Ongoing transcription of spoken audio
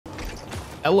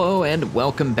Hello and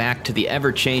welcome back to the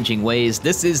ever-changing ways.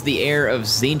 This is the heir of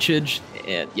Tzeentch,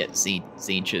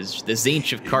 Tzeentch, the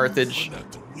Tzeentch of Carthage,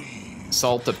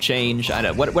 Salt of Change. I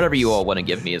don't whatever you all want to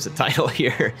give me as a title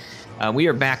here. We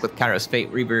are back with Kairos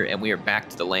Fate Reaver, and we are back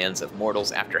to the lands of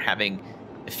mortals after having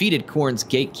defeated Khorne's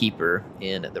gatekeeper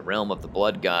in the realm of the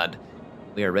Blood God.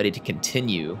 We are ready to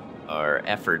continue our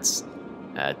efforts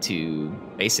to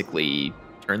basically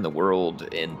turn the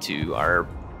world into our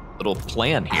little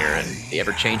plan here in the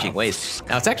ever-changing ways.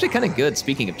 Now, it's actually kind of good,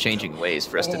 speaking of changing ways,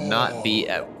 for us to not be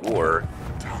at war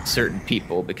with certain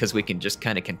people, because we can just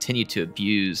kind of continue to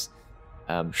abuse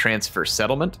transfer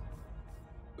settlement,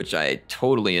 which I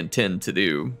totally intend to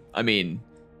do. I mean,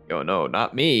 oh no,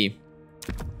 not me.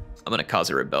 I'm gonna cause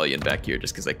a rebellion back here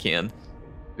just because I can.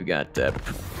 We've got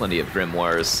plenty of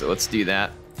grimoires, so let's do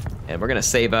that. And we're gonna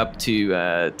save up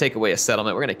to take away a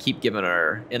settlement. We're gonna keep giving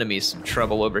our enemies some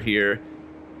trouble over here.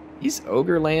 These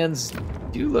ogre lands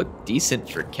do look decent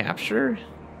for capture.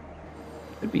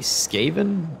 Could be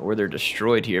Skaven, or they're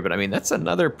destroyed here, but I mean, that's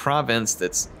another province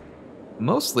that's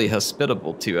mostly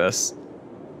hospitable to us.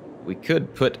 We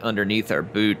could put underneath our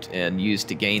boot and use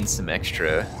to gain some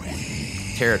extra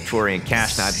territory and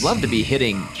cash. Now, I'd love to be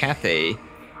hitting Cathay,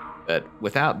 but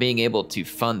without being able to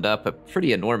fund up a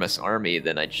pretty enormous army,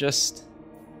 then I just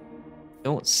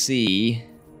don't see.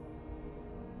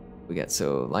 We got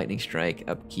lightning strike,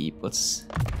 upkeep. Let's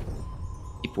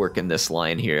keep working this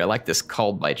line here. I like this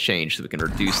called by change so we can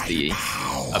reduce the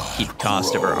upkeep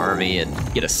cost of our army and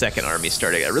get a second army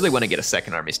started. I really want to get a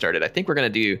second army started. I think we're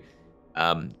going to do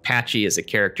Patchy as a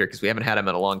character because we haven't had him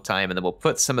in a long time, and then we'll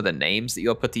put some of the names that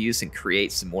you'll put to use and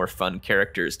create some more fun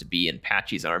characters to be in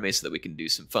Patchy's army so that we can do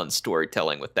some fun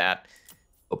storytelling with that.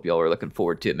 Hope y'all are looking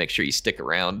forward to it. Make sure you stick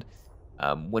around.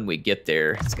 When we get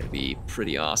there, it's going to be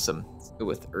pretty awesome. Let's go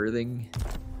with Earthing.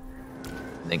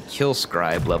 And then Kill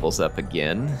Scribe levels up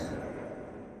again.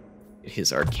 Get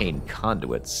his arcane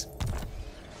conduits.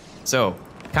 So,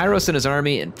 Kairos and his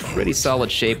army in pretty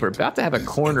solid shape. We're about to have a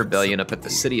Khorne rebellion up at the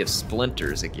City of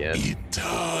Splinters again.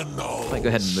 I might go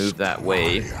ahead and move that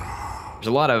way. There's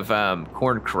a lot of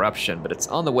Khorne corruption, but it's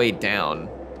on the way down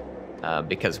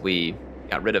because we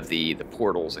got rid of the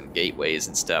portals and gateways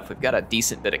and stuff. We've got a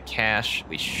decent bit of cash.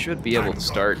 We should be able to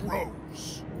start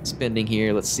spending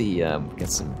here. Let's see, we've got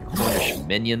some Cornish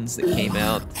minions that came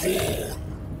out.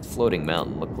 Floating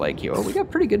mountain looked like here. Oh, we got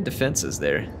pretty good defenses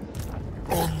there.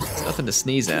 It's nothing to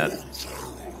sneeze at.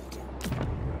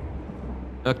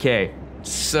 Okay,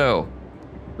 so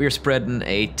we are spreading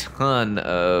a ton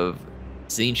of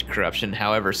Tzeentch corruption.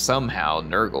 However, somehow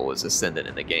Nurgle is ascendant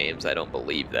in the games. I don't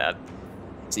believe that.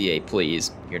 CA,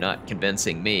 please. You're not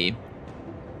convincing me.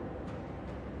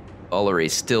 Ullery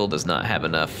still does not have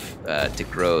enough to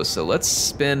grow, so let's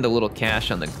spend a little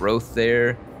cash on the growth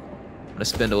there. I'm gonna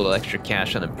spend a little extra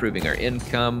cash on improving our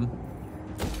income.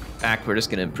 In fact, we're just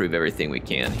gonna improve everything we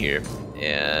can here,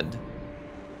 and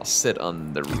I'll sit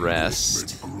on the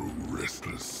rest.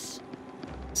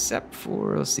 Except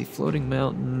for, let's see, Floating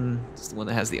Mountain. It's the one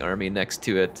that has the army next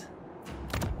to it.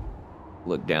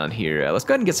 Look down here. Let's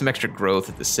go ahead and get some extra growth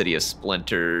at the City of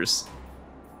Splinters.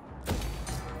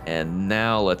 And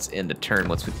now let's end a turn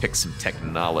once we pick some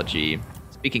technology.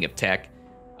 Speaking of tech,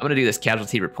 I'm gonna do this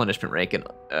casualty replenishment rate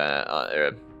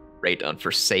on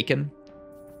Forsaken.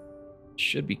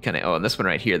 Should be kind of, oh, and this one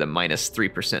right here, the minus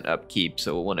 3% upkeep,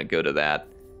 so we'll want to go to that.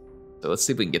 So let's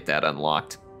see if we can get that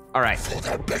unlocked. All right. For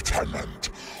the betterment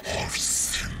of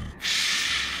Tzeentch.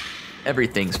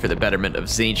 Everything's for the betterment of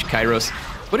Tzeentch. Kairos,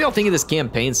 what do y'all think of this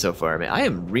campaign so far? I mean, I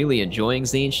am really enjoying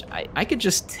Tzeentch. I could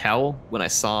just tell when I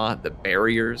saw the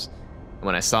barriers,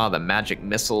 when I saw the magic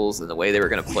missiles and the way they were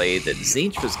going to play, that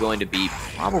Tzeentch was going to be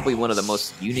probably one of the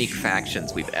most unique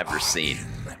factions we've ever seen.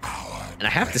 And I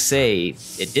have to say,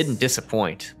 it didn't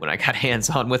disappoint when I got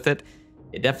hands-on with it.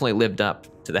 It definitely lived up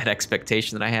to that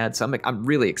expectation that I had, so I'm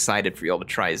really excited for y'all to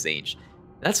try Tzeentch.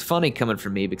 That's funny coming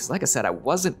from me because, like I said, I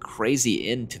wasn't crazy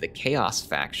into the Chaos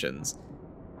factions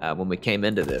when we came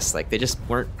into this. Like, they just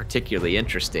weren't particularly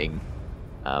interesting.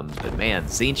 But man,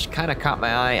 Tzeentch kind of caught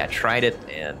my eye. I tried it,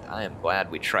 and I am glad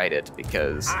we tried it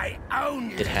because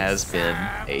it has been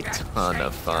a ton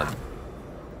of fun.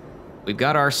 We've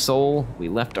got our soul, we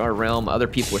left our realm, other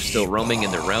people are still roaming in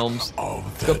their realms.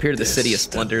 Let's go up here to the City of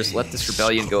Splinters, let this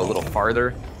rebellion go a little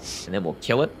farther, and then we'll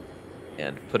kill it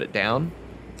and put it down.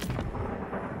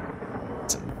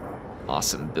 Some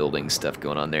awesome building stuff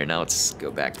going on there. Now let's go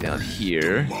back down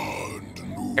here.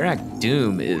 Herak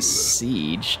Doom is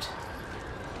sieged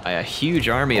by a huge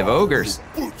army of ogres.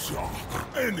 I don't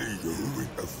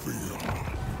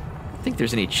think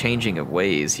there's any changing of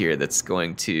ways here that's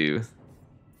going to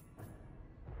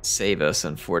save us,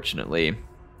 unfortunately.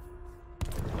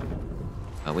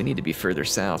 We need to be further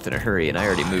south in a hurry, and I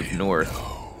already moved north.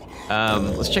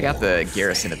 Let's check out the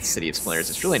garrison at the City of Splinters.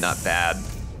 It's really not bad.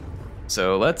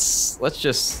 So let's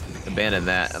just abandon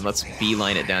that, and let's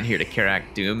beeline it down here to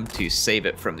Karak Doom to save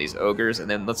it from these ogres, and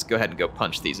then let's go ahead and go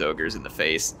punch these ogres in the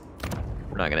face.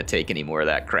 We're not going to take any more of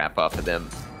that crap off of them.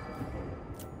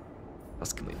 What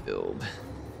else can we build?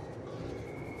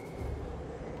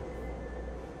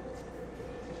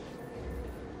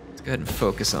 Let's go ahead and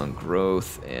focus on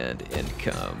growth and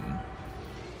income.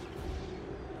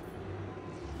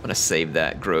 I'm gonna save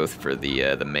that growth for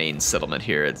the main settlement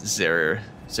here at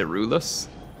Zerulus.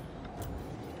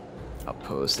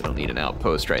 Outpost. I don't need an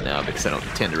outpost right now because I don't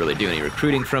intend to really do any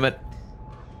recruiting from it.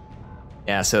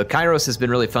 Yeah, so Kairos has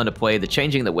been really fun to play. The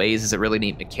changing the ways is a really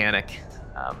neat mechanic.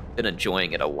 Been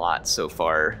enjoying it a lot so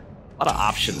far. A lot of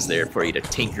options there for you to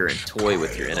tinker and toy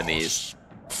with your enemies.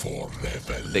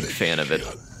 Big fan of it.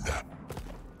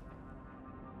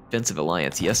 Defensive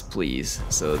Alliance, yes please.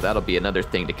 So that'll be another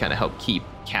thing to kind of help keep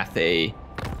Cathay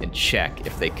in check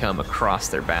if they come across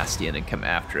their bastion and come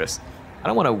after us. I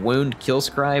don't want to wound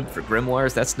Killscribe for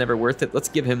Grimoires, that's never worth it. Let's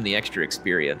give him the extra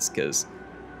experience because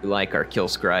we like our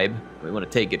Killscribe. We want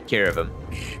to take good care of him.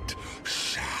 It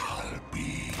shall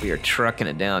be. We are trucking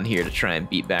it down here to try and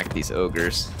beat back these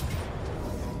ogres.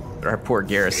 But our poor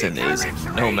garrison is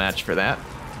no match for that.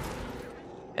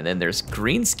 And then there's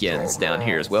Greenskins down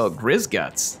here as well,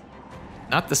 Grizzguts.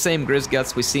 Not the same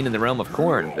Grizzguts we've seen in the Realm of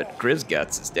Khorne, but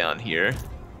Grizzguts is down here.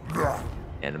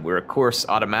 And we're, of course,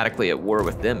 automatically at war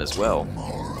with them as well.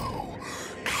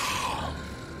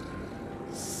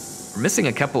 We're missing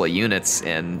a couple of units,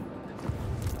 and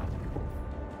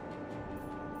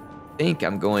I think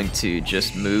I'm going to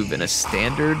just move in a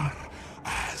standard.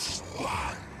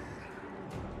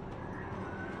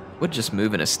 Would just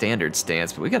move in a standard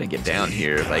stance, but we gotta get down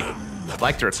here. Like, I'd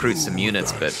like to recruit some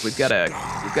units, but we've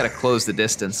gotta close the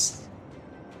distance.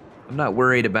 I'm not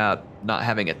worried about not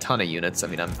having a ton of units. I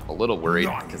mean, I'm a little worried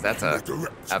because that's a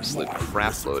absolute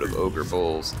crap load of ogre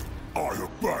bulls.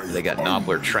 They got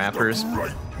Nobbler trappers.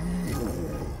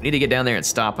 We need to get down there and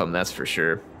stop them, that's for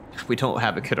sure. We don't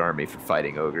have a good army for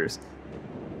fighting ogres.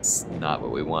 It's not what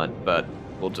we want, but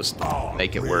we'll just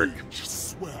make it work.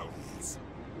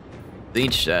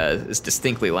 Tzeentch is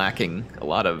distinctly lacking a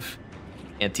lot of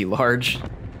anti-large.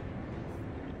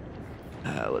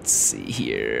 Let's see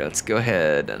here. Let's go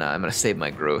ahead, and I'm gonna save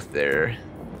my growth there.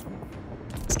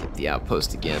 Let's get the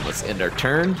outpost again. Let's end our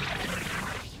turn.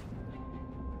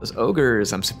 Those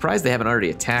ogres, I'm surprised they haven't already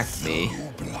attacked me.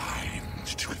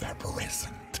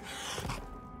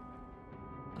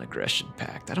 An aggression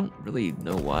pact. I don't really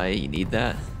know why you need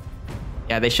that.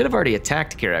 Yeah, they should have already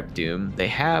attacked Karak Doom. They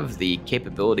have the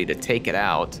capability to take it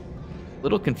out. A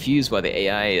little confused why the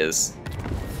AI is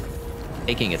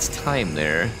taking its time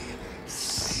there.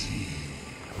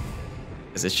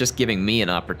 Because it's just giving me an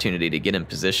opportunity to get in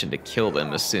position to kill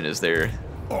them as soon as they're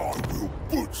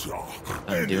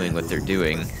undoing what they're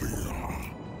doing. I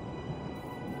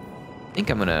think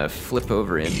I'm gonna flip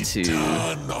over into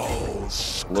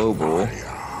global.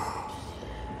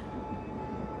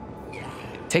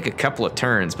 Take a couple of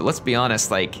turns, but let's be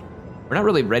honest, like, we're not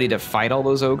really ready to fight all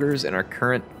those ogres in our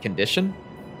current condition.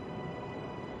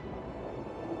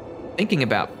 Thinking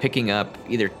about picking up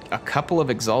either a couple of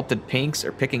Exalted Pinks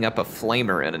or picking up a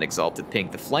Flamer and an Exalted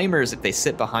Pink. The Flamers, if they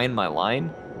sit behind my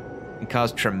line, can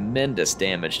cause tremendous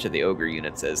damage to the ogre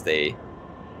units as they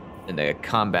in the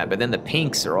combat, but then the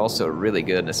Pinks are also really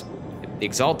good. The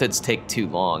Exalteds take too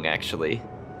long, actually.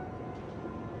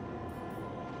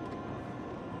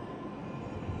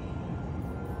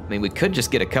 I mean, we could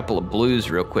just get a couple of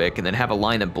blues real quick and then have a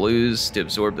line of blues to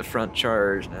absorb the front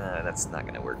charge. Nah, that's not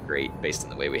going to work great based on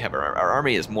the way we have our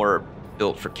army is more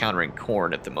built for countering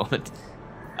Khorne at the moment,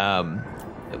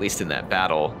 at least in that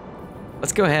battle.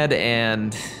 Let's go ahead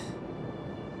and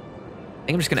I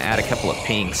think I'm just going to add a couple of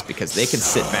pinks because they can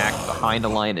sit back behind a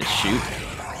line and shoot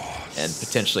and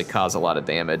potentially cause a lot of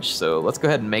damage. So let's go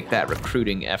ahead and make that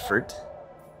recruiting effort.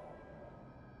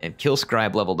 And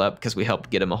Killscribe leveled up because we helped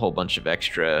get him a whole bunch of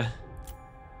extra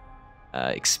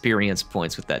experience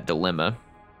points with that dilemma.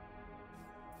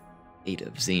 8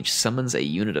 of Tzeentch summons a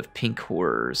unit of pink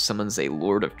horrors, summons a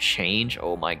Lord of Change.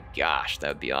 Oh my gosh, that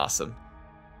would be awesome.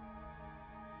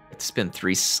 Let's spend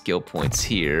 3 skill points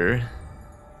here.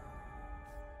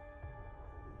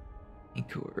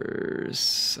 Pink horrors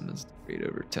summons great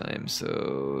overtime. So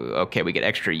okay, we get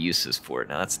extra uses for it.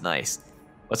 Now that's nice.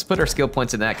 Let's put our skill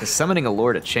points in that, because summoning a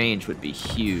Lord of Change would be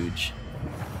huge.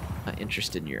 Not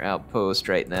interested in your outpost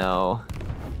right now.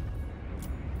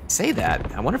 Say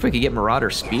that. I wonder if we could get Marauder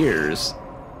Spears.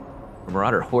 Or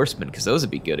Marauder Horsemen, because those would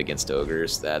be good against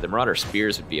ogres. The Marauder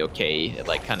Spears would be okay at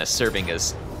like kind of serving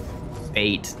as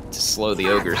bait to slow the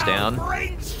ogres down.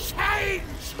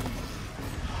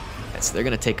 So they're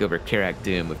gonna take over Karak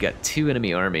Doom. We've got 2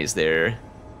 enemy armies there.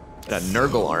 Got a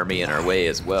Nurgle army in our way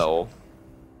as well.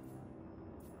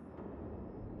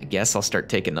 I guess I'll start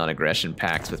taking non-aggression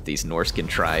pacts with these Norskin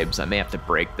tribes. I may have to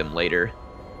break them later.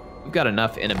 We've got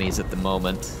enough enemies at the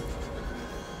moment.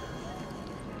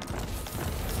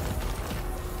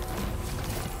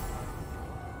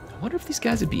 I wonder if these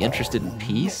guys would be interested in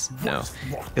peace? No.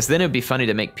 Because then it would be funny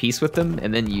to make peace with them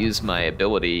and then use my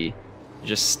ability to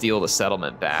just steal the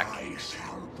settlement back.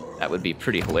 That would be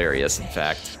pretty hilarious, in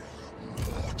fact.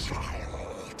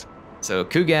 So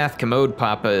Kugath Commode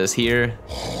Papa is here.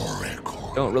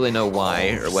 Don't really know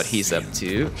why or what he's up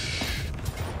to.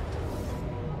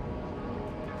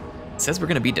 It says we're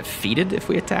gonna be defeated if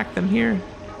we attack them here.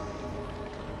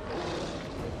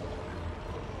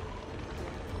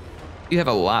 You have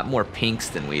a lot more pinks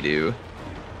than we do.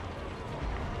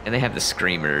 And they have the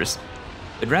Screamers.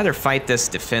 We'd rather fight this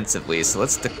defensively, so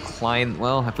let's decline.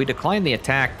 Well, if we decline the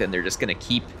attack, then they're just gonna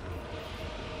keep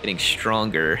getting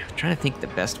stronger. I'm trying to think the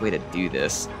best way to do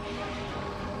this.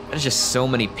 That is just so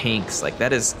many pinks. Like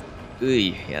that is,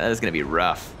 yeah, that is gonna be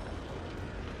rough.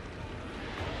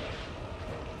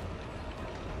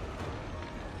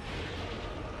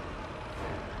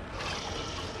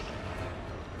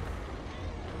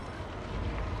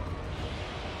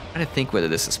 I'm trying to think whether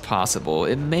this is possible.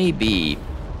 It may be.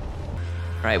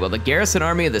 All right, well, the garrison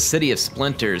army of the City of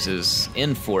Splinters is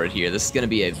in for it here. This is gonna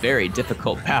be a very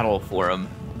difficult battle for them.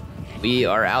 We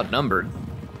are outnumbered.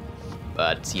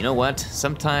 But you know what?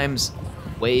 Sometimes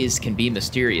ways can be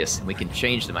mysterious and we can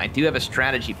change them. I do have a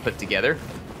strategy put together.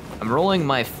 I'm rolling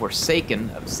my Forsaken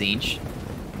of Tzeentch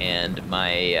and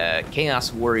my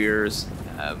Chaos Warriors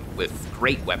with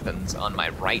great weapons on my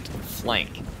right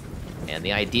flank. And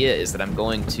the idea is that I'm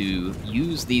going to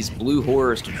use these blue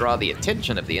horrors to draw the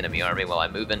attention of the enemy army while I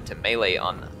move into melee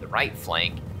on the right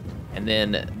flank. And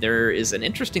then there is an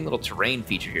interesting little terrain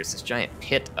feature here. It's this giant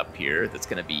pit up here that's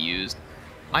going to be used.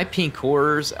 My pink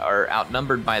horrors are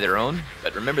outnumbered by their own,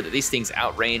 but remember that these things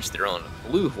outrange their own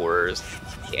blue horrors.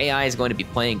 The AI is going to be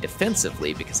playing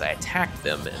defensively because I attacked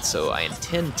them, and so I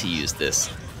intend to use this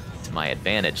to my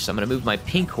advantage. So I'm going to move my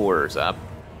pink horrors up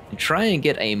and try and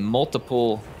get a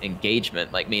multiple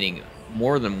engagement, like meaning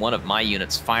more than one of my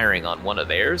units firing on one of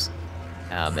theirs.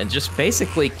 And just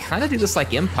basically kind of do this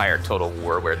like Empire Total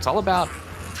War, where it's all about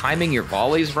timing your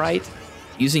volleys right,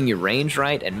 using your range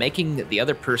right, and making the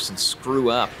other person screw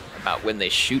up about when they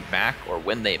shoot back or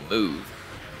when they move.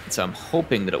 And so I'm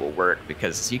hoping that it will work,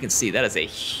 because as you can see, that is a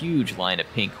huge line of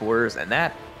pink horrors, and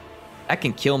that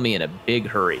can kill me in a big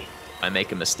hurry if I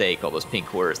make a mistake, all those pink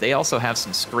horrors. They also have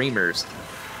some Screamers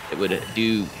that would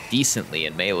do decently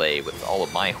in melee with all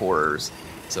of my horrors.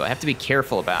 So I have to be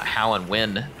careful about how and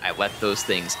when I let those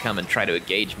things come and try to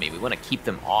engage me. We want to keep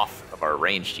them off of our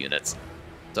ranged units.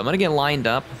 So I'm going to get lined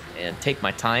up and take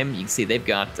my time. You can see they've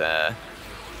got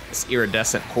this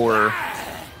iridescent horror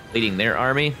leading their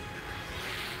army.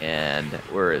 And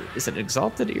is it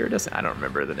Exalted Iridescent? I don't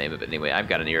remember the name of it anyway. I've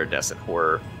got an iridescent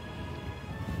horror.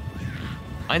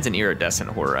 Mine's an iridescent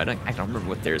horror. I don't remember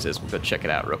what theirs is. We'll go check it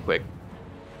out real quick.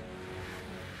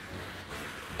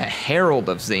 A Herald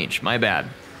of Tzeentch, my bad.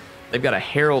 They've got a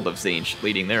Herald of Tzeentch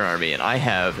leading their army, and I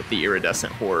have the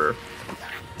iridescent horror.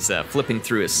 He's flipping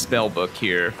through his spell book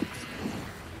here,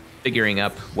 figuring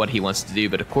up what he wants to do,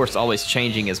 but of course always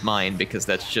changing his mind, because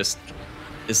that's just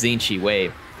the Tzeentchy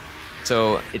way.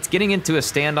 So it's getting into a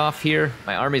standoff here.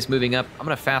 My army's moving up. I'm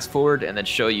gonna fast forward and then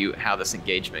show you how this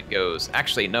engagement goes.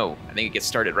 Actually, no, I think it gets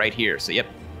started right here. So yep,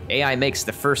 AI makes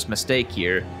the first mistake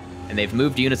here, and they've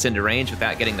moved units into range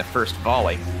without getting the first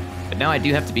volley. But now I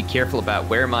do have to be careful about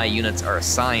where my units are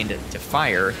assigned to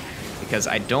fire, because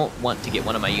I don't want to get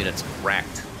one of my units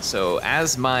wrecked. So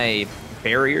as my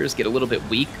barriers get a little bit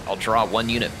weak, I'll draw one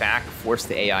unit back, force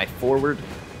the AI forward,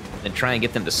 and try and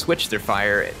get them to switch their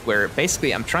fire, where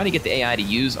basically I'm trying to get the AI to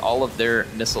use all of their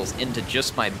missiles into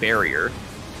just my barrier,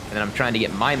 and then I'm trying to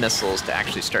get my missiles to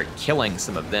actually start killing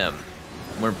some of them.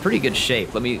 We're in pretty good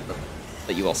shape. Let me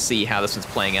let you all see how this one's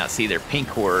playing out. See, their pink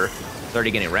horror is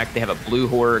already getting wrecked. They have a blue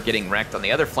horror getting wrecked. On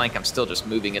the other flank, I'm still just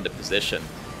moving into position.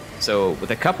 So with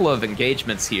a couple of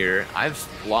engagements here, I've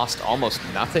lost almost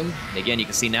nothing. And again, you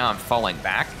can see now I'm falling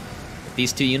back with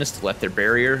these two units to let their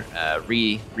barrier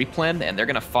replen, and they're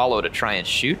going to follow to try and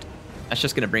shoot. That's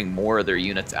just going to bring more of their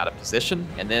units out of position.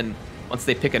 And then once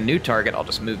they pick a new target, I'll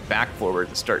just move back forward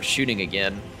and start shooting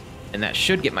again. And that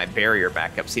should get my barrier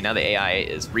back up. See, now the AI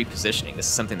is repositioning. This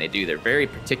is something they do. They're very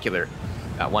particular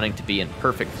wanting to be in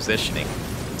perfect positioning.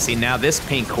 See, now this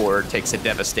pink horde takes a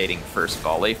devastating first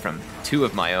volley from 2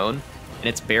 of my own, and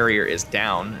its barrier is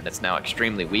down, and it's now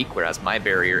extremely weak, whereas my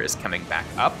barrier is coming back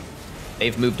up.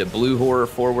 They've moved a blue horror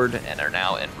forward and are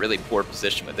now in really poor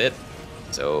position with it.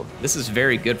 So this is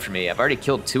very good for me. I've already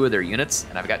killed 2 of their units,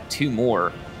 and I've got 2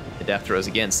 more to death throws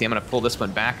again. See, I'm gonna pull this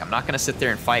one back. I'm not gonna sit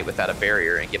there and fight without a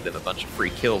barrier and give them a bunch of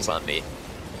free kills on me.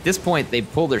 At this point, they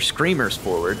pull their screamers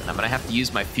forward, and I'm gonna have to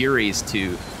use my furies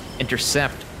to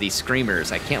intercept these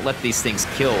screamers. I can't let these things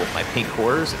kill my pink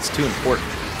horrors. It's too important.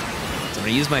 So I'm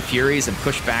gonna use my furies and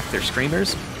push back their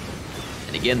screamers.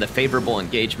 And again, the favorable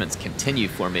engagements continue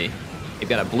for me. They've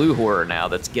got a blue horror now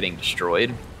that's getting destroyed.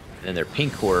 And then their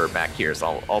pink horror back here is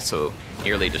also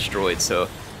nearly destroyed. So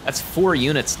that's 4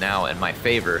 units now in my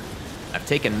favor. I've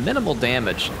taken minimal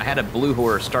damage. I had a blue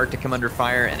horror start to come under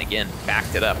fire and again,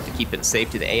 backed it up to keep it in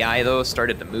safety. The AI though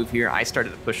started to move here. I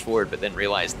started to push forward, but then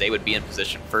realized they would be in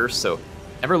position first. So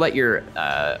never let your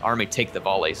army take the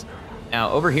volleys.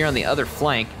 Now over here on the other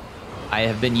flank, I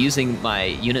have been using my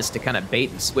units to kind of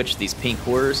bait and switch these pink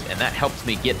horrors, and that helped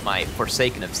me get my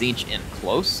Forsaken of Tzeentch in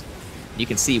close. You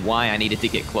can see why I needed to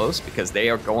get close, because they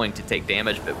are going to take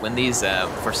damage, but when these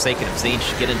Forsaken of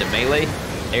Tzeentch get into melee,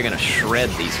 they're gonna shred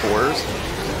these horrors.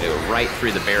 They go right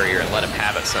through the barrier and let them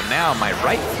have it. So now my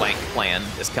right flank plan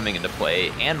is coming into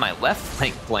play, and my left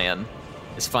flank plan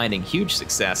is finding huge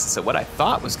success. So what I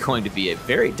thought was going to be a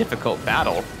very difficult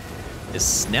battle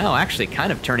is now actually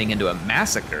kind of turning into a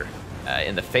massacre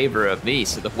in the favor of me.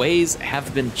 So the ways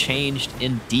have been changed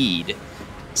indeed.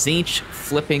 Tzeentch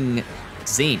flipping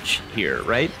Tzeentch here,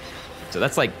 right? So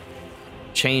that's like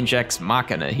change ex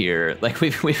machina here. Like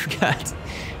we've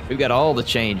got all the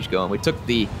change going. We took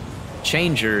the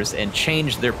changers and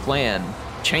changed their plan,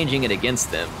 changing it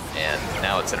against them, and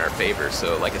now it's in our favor.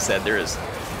 So like I said, there is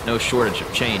no shortage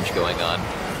of change going on.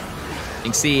 You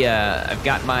can see I've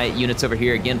got my units over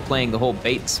here again playing the whole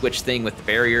bait and switch thing with the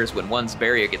barriers. When one's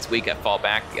barrier gets weak, I fall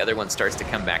back, the other one starts to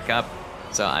come back up.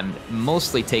 So I'm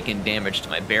mostly taking damage to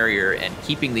my barrier and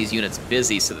keeping these units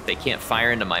busy so that they can't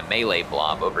fire into my melee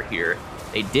blob over here.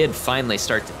 They did finally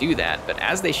start to do that, but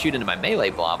as they shoot into my melee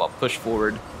blob, I'll push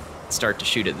forward and start to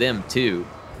shoot at them too.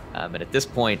 And at this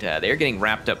point, they're getting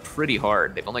wrapped up pretty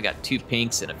hard. They've only got 2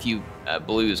 pinks and a few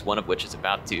blues, one of which is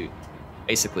about to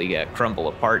basically crumble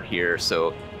apart here.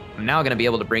 So I'm now gonna be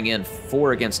able to bring in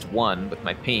 4 against 1 with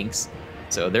my pinks.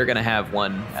 So they're gonna have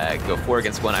one go 4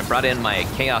 against 1. I brought in my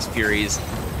Chaos Furies.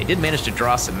 They did manage to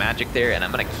draw some magic there, and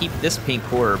I'm gonna keep this pink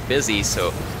horror busy.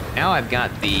 So now I've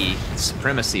got the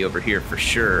supremacy over here for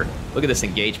sure. Look at this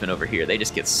engagement over here. They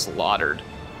just get slaughtered.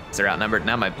 So they're outnumbered.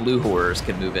 Now my blue horrors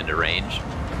can move into range.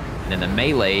 And then the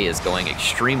melee is going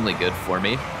extremely good for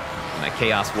me. My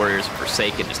Chaos Warriors and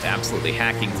Forsaken just absolutely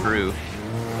hacking through.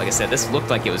 Like I said, this looked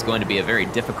like it was going to be a very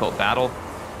difficult battle,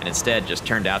 and instead just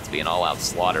turned out to be an all-out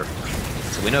slaughter.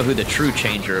 So we know who the true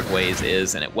changer of ways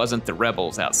is, and it wasn't the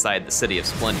rebels outside the City of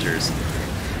Splinters.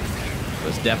 It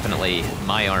was definitely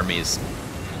my armies.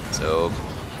 So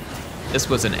this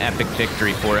was an epic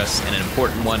victory for us, and an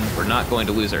important one. We're not going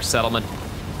to lose our settlement,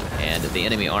 and the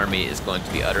enemy army is going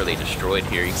to be utterly destroyed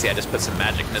here. You can see I just put some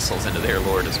magic missiles into their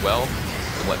lord as well.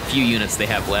 And what few units they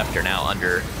have left are now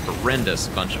under horrendous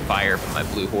bunch of fire from my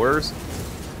blue horrors.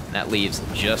 And that leaves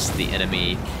just the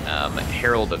enemy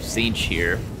Herald of Tzeentch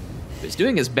here, who's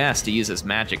doing his best to use his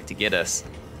magic to get us.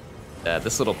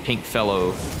 This little pink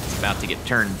fellow is about to get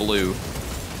turned blue.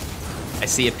 I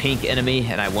see a pink enemy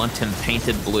and I want him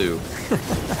painted blue.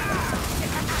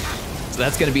 So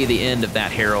that's gonna be the end of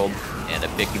that Herald and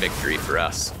a big victory for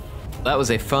us. That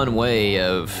was a fun way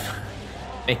of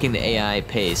making the AI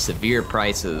pay severe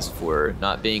prices for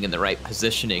not being in the right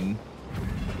positioning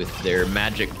with their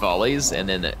magic volleys, and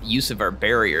then use of our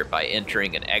barrier by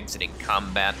entering and exiting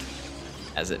combat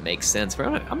as it makes sense.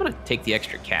 I'm gonna take the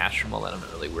extra cash from all that. I'm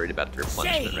not really worried about the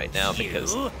replenishment right now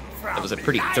because it was a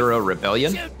pretty thorough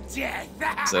rebellion.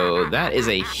 So that is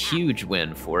a huge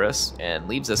win for us and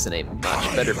leaves us in a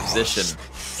much better position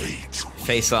to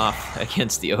face off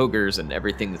against the ogres and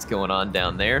everything that's going on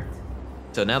down there.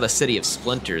 So now the City of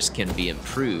Splinters can be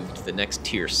improved to the next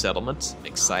tier settlement. I'm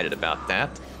excited about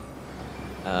that.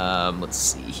 Let's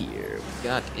see here. We've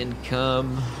got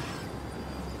income,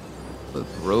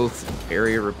 growth,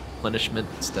 barrier replenishment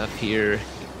stuff here.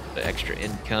 The extra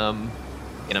income.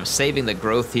 And I'm saving the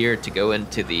growth here to go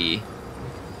into the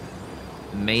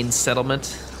main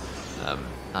settlement.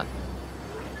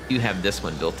 You have this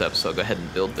one built up, so I'll go ahead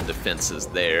and build the defenses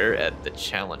there at the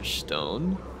Challenge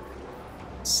Stone.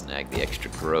 Snag the extra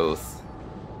growth.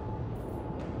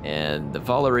 And the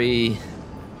Valerie.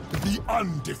 The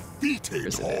undefeated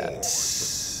Where's it at?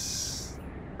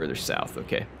 Further south,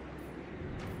 okay.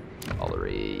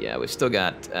 Cavalry, yeah, we've still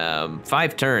got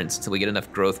 5 turns till we get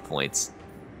enough growth points.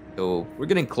 So we're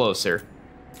getting closer.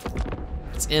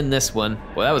 Let's end this one.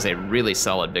 Well, that was a really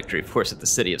solid victory, of course, at the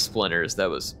City of Splinters. That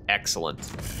was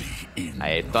excellent.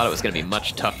 I thought it was going to be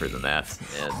much tougher than that,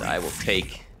 and I'll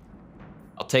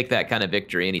take that kind of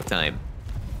victory anytime.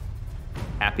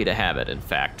 Happy to have it, in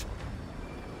fact.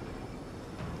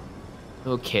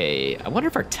 Okay, I wonder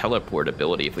if our teleport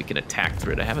ability, if we can attack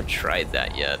through it. I haven't tried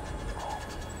that yet.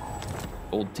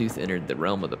 Old Tooth entered the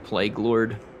realm of the Plague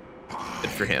Lord.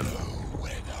 Good for him.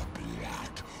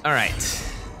 All right.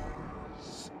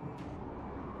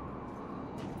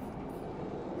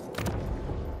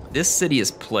 This city is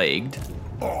plagued.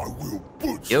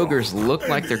 The ogres look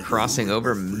like they're crossing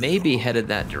over, maybe headed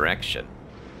that direction.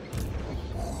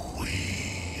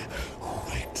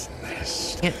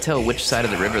 Can't tell which side of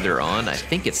the river they're on. I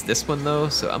think it's this one though,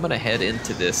 so I'm gonna head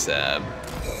into this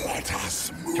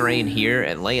terrain here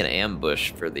and lay an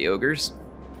ambush for the ogres.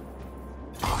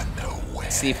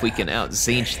 See if we can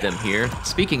out-Tzeentch them here.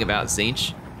 Speaking about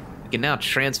Tzeentch, we can now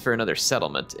transfer another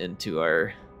settlement into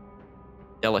our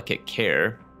delicate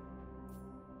care.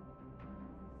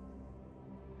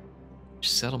 Which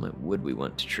settlement would we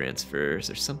want to transfer? Is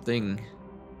there something...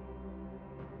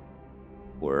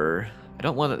 Or... I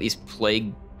don't want these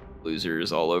plague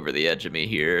losers all over the edge of me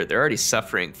here. They're already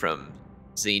suffering from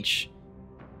Tzeentch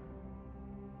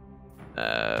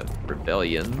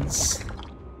rebellions.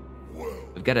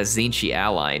 We've got a Tzeentchy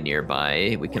ally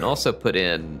nearby. We can also put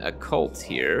in a cult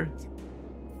here.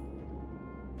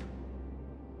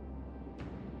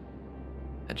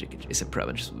 Magic adjacent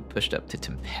provinces will be pushed up to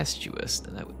tempestuous,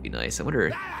 and that would be nice. I wonder,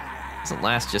 it doesn't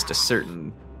last just a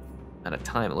certain amount of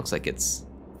time. It looks like it's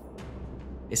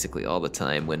basically all the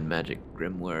time when magic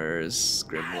grimoires.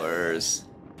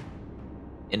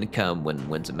 Income when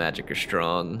winds of magic are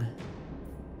strong.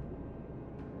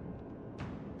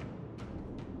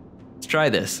 Let's try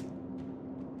this.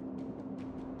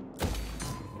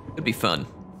 Could be fun.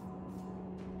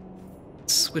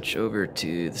 Switch over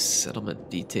to the settlement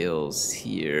details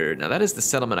here. Now that is the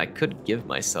settlement I could give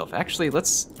myself. Actually,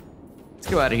 let's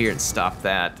go out of here and stop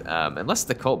that. Unless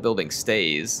the cult building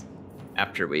stays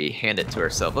after we hand it to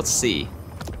ourselves. Let's see.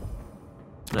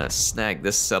 I'm gonna snag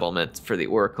this settlement for the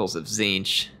Oracles of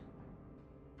Tzeentch.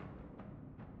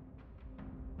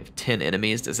 We have 10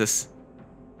 enemies. Does this...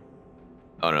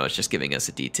 Oh no, it's just giving us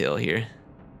a detail here.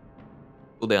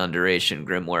 Cooldown duration,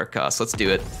 grimoire cost. Let's do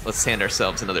it. Let's hand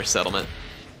ourselves another settlement.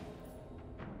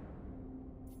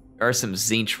 There are some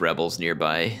Tzeentch rebels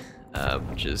nearby,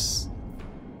 which is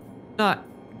not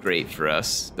great for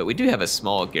us, but we do have a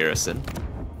small garrison.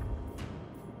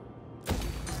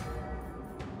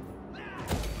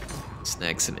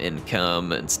 Snag some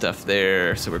income and stuff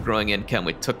there. So we're growing income.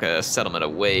 We took a settlement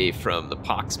away from the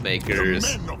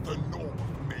poxmakers.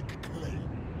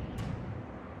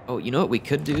 Oh, you know what we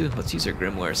could do? Let's use our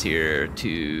grimoires here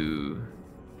to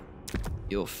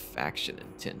heal faction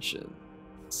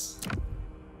intentions.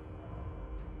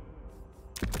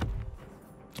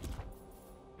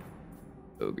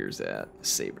 Ogres at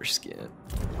saber skin.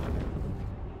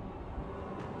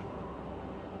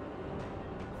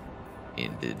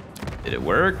 And did it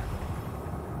work?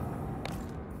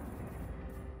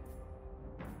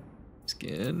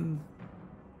 Skin.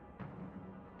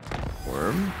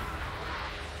 Worm.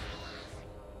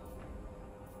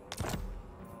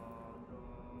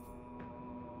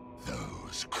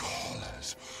 Those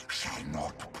callers shall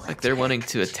not protect. Like they're wanting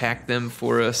to attack them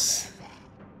for us.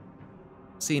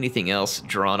 See anything else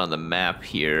drawn on the map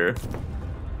here?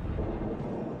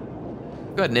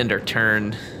 Go ahead and end our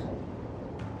turn.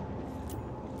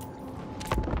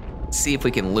 See if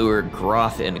we can lure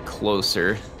Groth in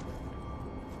closer.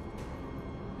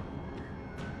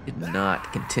 Did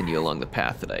not continue along the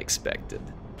path that I expected.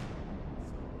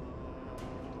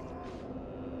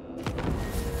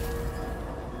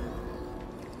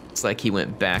 Looks like he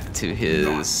went back to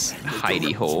his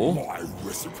hidey hole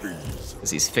as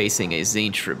he's facing a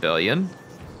Tzeentch rebellion.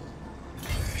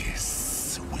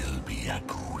 This will be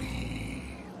agreed.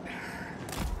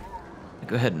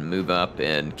 Go ahead and move up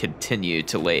and continue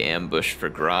to lay ambush for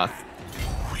Groth.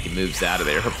 He moves out of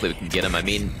there. Hopefully we can get him. I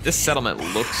mean, this settlement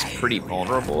looks pretty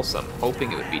vulnerable, so I'm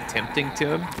hoping it would be tempting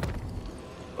to him.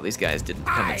 Well, these guys didn't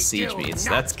come and siege me, so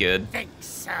that's good.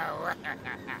 So.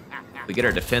 If we get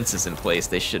our defenses in place,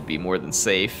 they should be more than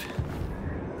safe.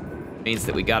 Means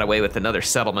that we got away with another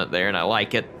settlement there, and I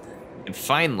like it. And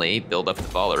finally, build up the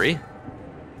Valerie.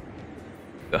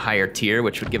 The higher tier,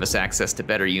 which would give us access to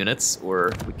better units,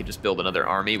 or we could just build another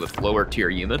army with lower tier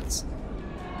units.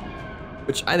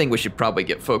 Which I think we should probably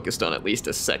get focused on at least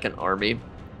a second army.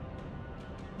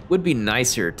 Would be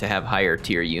nicer to have higher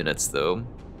tier units though.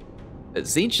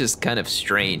 Tzeentch is kind of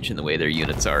strange in the way their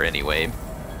units are anyway.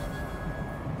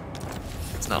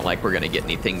 It's not like we're gonna get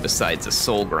anything besides a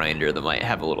soul grinder that might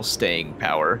have a little staying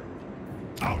power.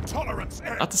 Not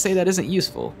to say that isn't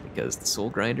useful, because the soul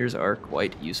grinders are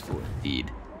quite useful indeed.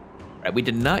 Alright, we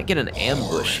did not get an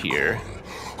ambush here.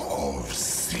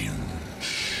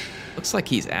 Looks like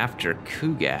he's after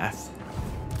Kugath.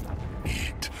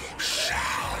 It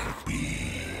shall be.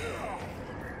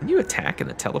 Can you attack in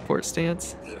the teleport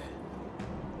stance?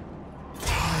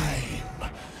 Time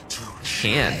to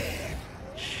Can.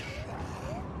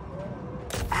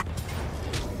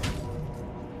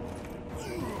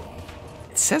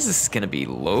 It says this is gonna be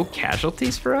low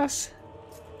casualties for us.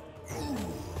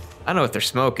 I don't know what they're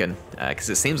smoking,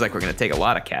 because it seems like we're gonna take a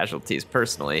lot of casualties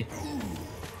personally.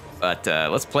 But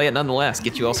let's play it nonetheless,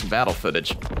 get you all some battle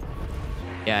footage.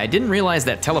 Yeah, I didn't realize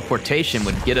that teleportation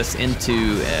would get us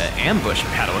into ambush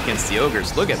battle against the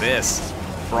ogres. Look at this.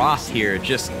 Froth here,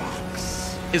 just,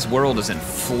 his world is in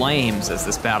flames as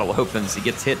this battle opens. He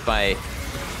gets hit by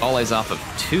volleys off of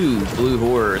 2 blue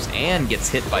horrors and gets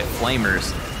hit by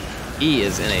flamers. He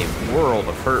is in a world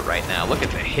of hurt right now. Look at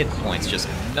the hit points just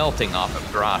melting off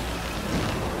of Groth.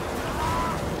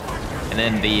 And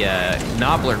then the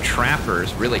Nobbler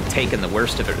Trappers really taking the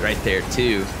worst of it right there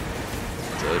too.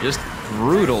 So just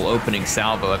brutal opening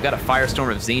salvo. I've got a Firestorm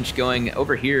of Tzeentch going.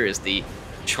 Over here is the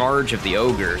charge of the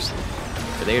ogres.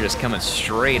 So they're just coming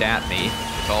straight at me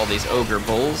with all these ogre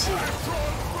bulls.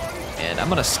 And I'm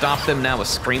gonna stop them now with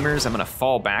screamers. I'm gonna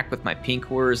fall back with my pink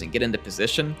horrors and get into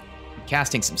position. I'm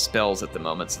casting some spells at the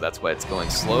moment, so that's why it's going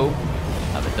slow.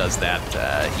 It does that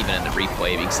even in the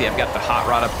replay. You can see I've got the Hot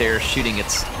Rod up there shooting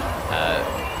its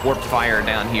warp fire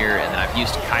down here, and then I've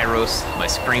used Kairos, my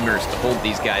screamers, to hold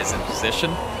these guys in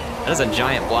position. That is a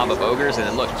giant blob of ogres, and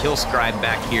then look, Killscribe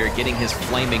back here getting his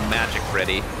flaming magic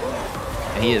ready.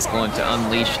 And he is going to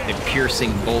unleash the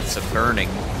piercing bolts of burning.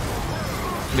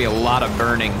 There'll be a lot of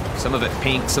burning, some of it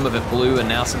pink, some of it blue, and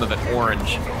now some of it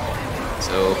orange.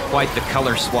 So quite the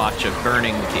color swatch of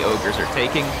burning that the ogres are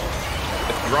taking.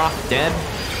 With Groth dead,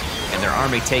 and their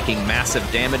army taking massive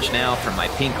damage now from my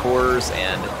pink horrors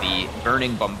and the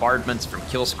burning bombardments from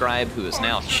Killscribe, who is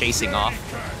now chasing off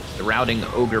the routing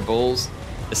ogre bulls.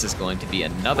 This is going to be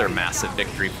another massive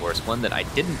victory for us, one that I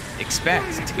didn't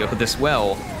expect to go this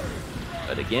well.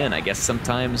 But again, I guess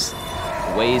sometimes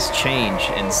ways change,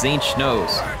 and Tzeentch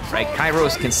knows, right?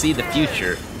 Kairos can see the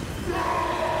future.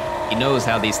 He knows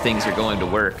how these things are going to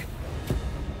work.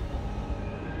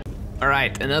 All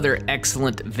right, another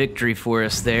excellent victory for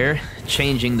us there,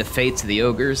 changing the fates of the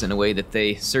ogres in a way that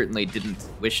they certainly didn't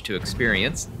wish to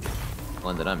experience.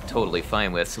 One that I'm totally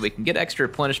fine with. So we can get extra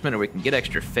replenishment or we can get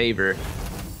extra favor.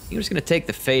 I'm just gonna take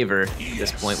the favor at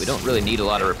this point. We don't really need a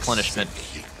lot of replenishment.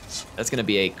 That's gonna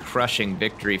be a crushing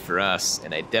victory for us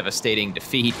and a devastating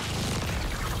defeat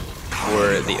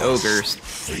for the ogres.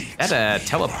 That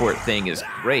teleport thing is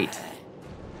great.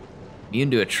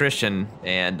 Immune to attrition,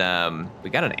 and we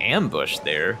got an ambush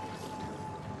there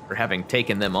for having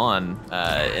taken them on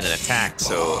in an attack.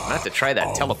 So I'm gonna have to try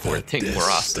that teleport thing more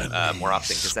often,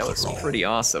 because that was pretty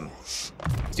awesome.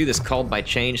 Let's do this called by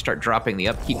change. Start dropping the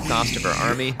upkeep cost of our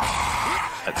army.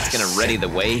 That's gonna ready the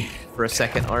way for a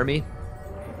second army.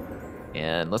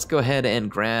 And let's go ahead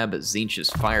and grab Tzeentch's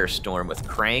Firestorm with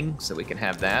Krang, so we can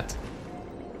have that.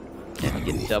 And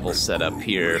get double set up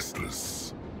here.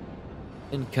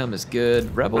 Income is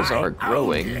good. Rebels are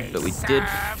growing, but we did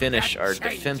finish our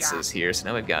defenses here, so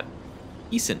now we've got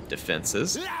decent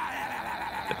defenses.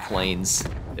 The planes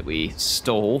that we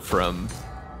stole from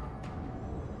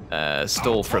the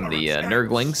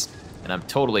Nurglings, and I'm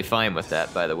totally fine with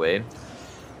that, by the way.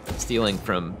 Stealing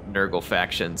from Nurgle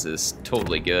factions is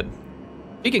totally good.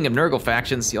 Speaking of Nurgle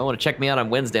factions, y'all want to check me out on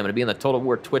Wednesday. I'm going to be on the Total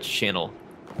War Twitch channel.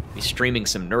 Be streaming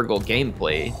some Nurgle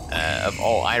gameplay of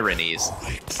all ironies.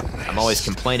 I'm always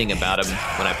complaining about him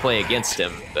when I play against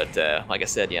him, but like I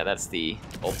said, yeah, that's the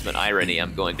ultimate irony.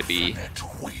 I'm going to be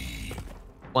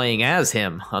playing as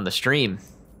him on the stream.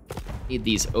 Need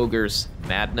these ogres'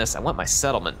 madness. I want my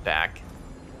settlement back.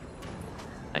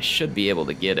 I should be able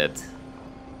to get it.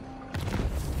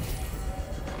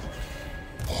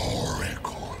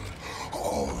 Oracle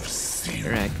of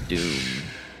Iraq Doom.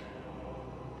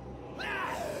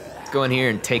 Let's go in here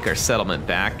and take our settlement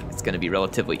back. It's gonna be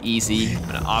relatively easy. I'm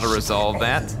gonna auto-resolve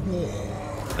that.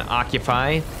 I'm gonna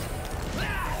occupy.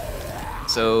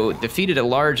 So, defeated a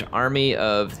large army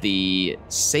of the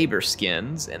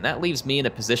Saberskins, and that leaves me in a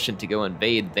position to go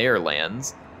invade their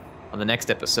lands. On the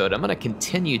next episode, I'm gonna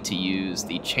continue to use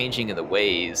the Changing of the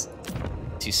Ways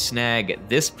to snag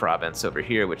this province over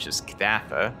here, which is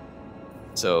Kdatha.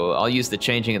 So I'll use the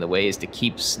changing of the ways to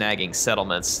keep snagging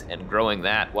settlements and growing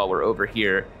that while we're over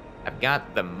here. I've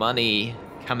got the money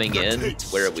coming in to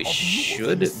where we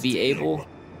should be able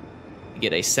to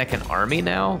get a second army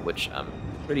now, which I'm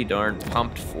pretty darn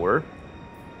pumped for.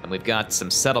 And we've got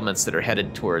some settlements that are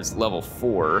headed towards level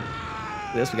 4.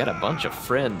 We got a bunch of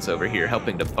friends over here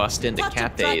helping to bust into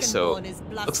Cathay, so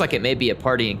looks like it may be a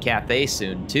party in Cathay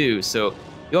soon too. So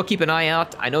you all keep an eye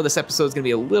out. I know this episode is going to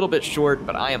be a little bit short,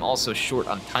 but I am also short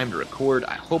on time to record.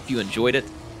 I hope you enjoyed it.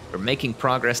 We're making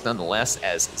progress nonetheless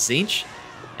as Tzeentch,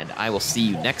 and I will see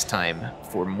you next time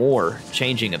for more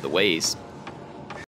changing of the ways.